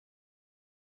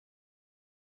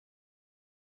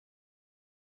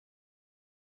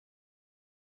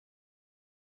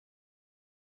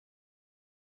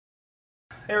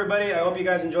Hey everybody, I hope you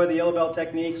guys enjoyed the yellow belt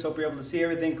techniques. Hope you're able to see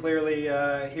everything clearly,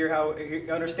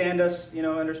 understand us,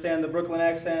 understand the Brooklyn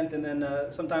accent, and then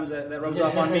sometimes that rubs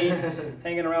off on me,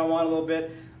 hanging around Juan a little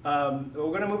bit. We're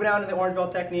going to move down to the orange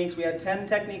belt techniques. We had 10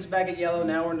 techniques back at yellow,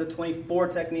 now we're into 24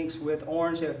 techniques with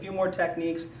orange. We have a few more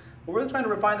techniques. We're really trying to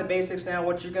refine the basics now.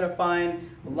 What you're going to find,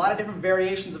 a lot of different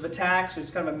variations of attacks. So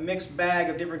it's kind of a mixed bag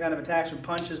of different kind of attacks, from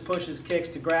punches, pushes, kicks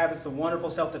to grab. It's a wonderful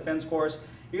self-defense course.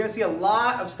 You're going to see a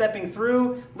lot of stepping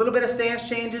through, a little bit of stance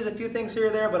changes, a few things here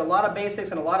or there, but a lot of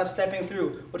basics and a lot of stepping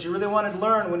through. What you really want to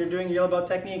learn when you're doing your yellow belt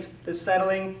techniques is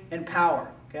settling and power.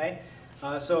 Okay?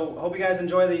 So hope you guys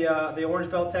enjoy the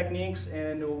orange belt techniques,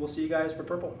 and we'll see you guys for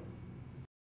purple.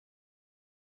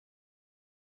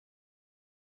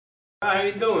 How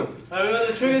you doing? We're on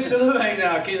the trigger salute right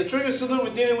now. Okay, the trigger salute,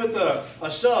 we're dealing with a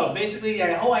shove. Basically,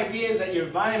 the whole idea is that your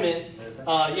environment,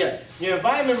 your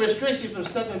environment restricts you from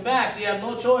stepping back, so you have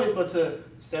no choice but to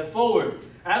step forward.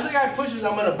 As the guy pushes,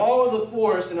 I'm going to borrow the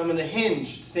force and I'm going to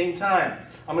hinge at the same time.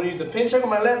 I'm going to use the pin check on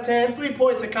my left hand, 3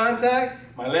 points of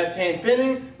contact, my left hand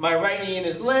pinning, my right knee in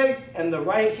his leg, and the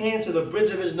right hand to the bridge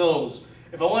of his nose.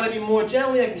 If I want to be more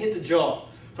gently, I can hit the jaw.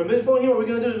 From this point here, what we're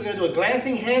going to do is we're going to do a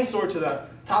glancing hand sword to the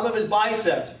top of his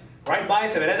bicep, right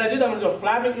bicep. And as I did, I'm going to do a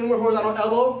flapping inward horizontal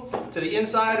elbow to the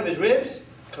inside of his ribs,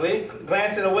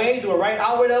 glance it away, do a right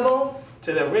outward elbow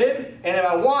to the rib, and if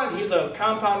I want, here's the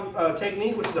compound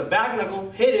technique, which is a back knuckle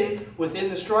hidden within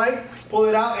the strike, pull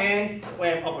it out and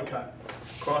wham, uppercut.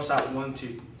 Cross out, 1,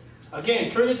 2. Again,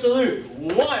 trigger salute,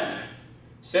 1,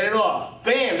 set it off,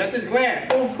 bam, let this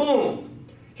glance, boom, boom.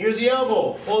 Here's the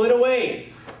elbow, pull it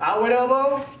away, outward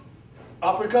elbow,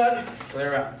 uppercut,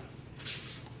 clear out.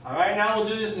 All right, now we'll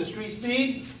do this in street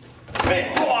speed.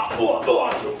 Bam.